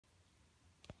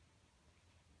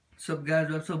What's up,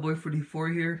 guys? What's up, Boy 44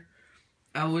 here.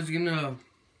 I was gonna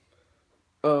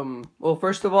well,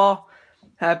 first of all,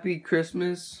 happy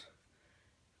Christmas.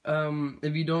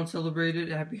 If you don't celebrate it,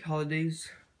 happy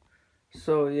holidays.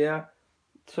 So yeah,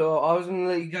 so I was gonna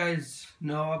let you guys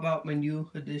know about my new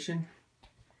addition.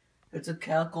 It's a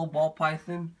calico ball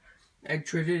python. I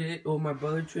traded it, well, my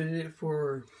brother traded it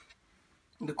for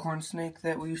the corn snake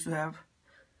that we used to have.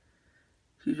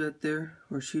 He's right there,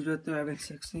 or she's right there. I haven't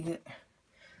sexed it yet.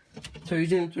 So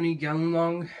he's in 20 gallon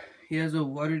long. He has a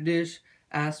water dish,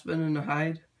 aspen, and a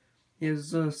hide. He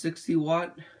has a 60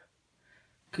 watt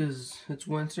because it's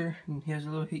winter, and he has a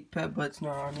little heat pad, but it's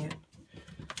not on yet.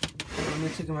 So let me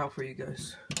take him out for you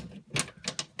guys.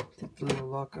 Take the little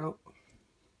lock out.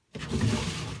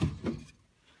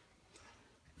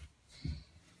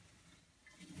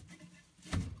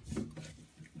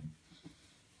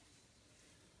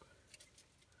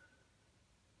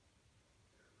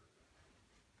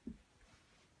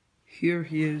 Here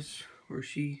he is, or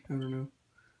she, I don't know.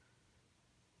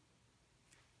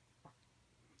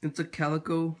 It's a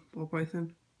calico ball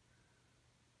python.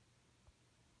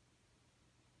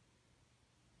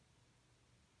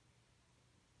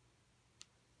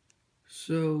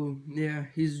 So, yeah,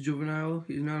 he's juvenile.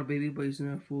 He's not a baby, but he's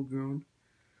not full grown.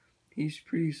 He's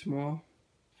pretty small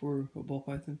for a ball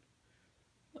python.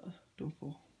 Don't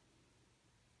fall.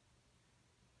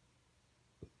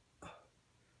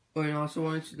 Oh, and I also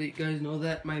wanted to let you guys know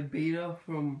that my beta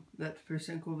from that first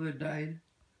over died.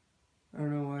 I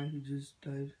don't know why, he just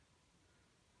died.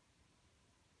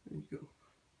 There you go.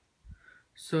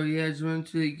 So yeah, I just wanted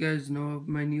to let you guys know of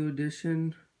my new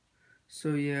addition.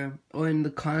 So yeah. Oh, and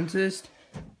the contest,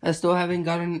 I still haven't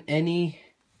gotten any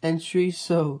entries,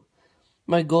 so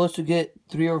my goal is to get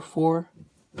 3 or 4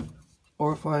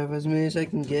 or 5, as many as I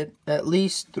can get. At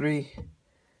least 3.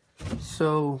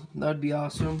 So that'd be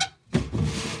awesome.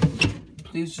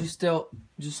 Please just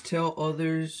tell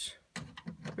others,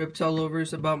 reptile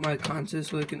lovers, about my contest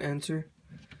so they can enter.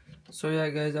 So yeah,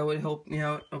 guys, that would help me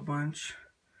out a bunch.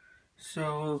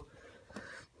 So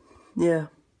yeah,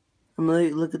 I'm gonna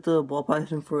look at the ball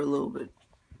python for a little bit.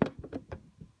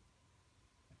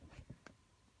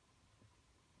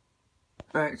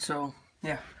 Alright, so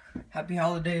yeah, happy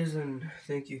holidays and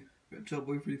thank you. Reptile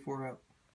Boy 44 out.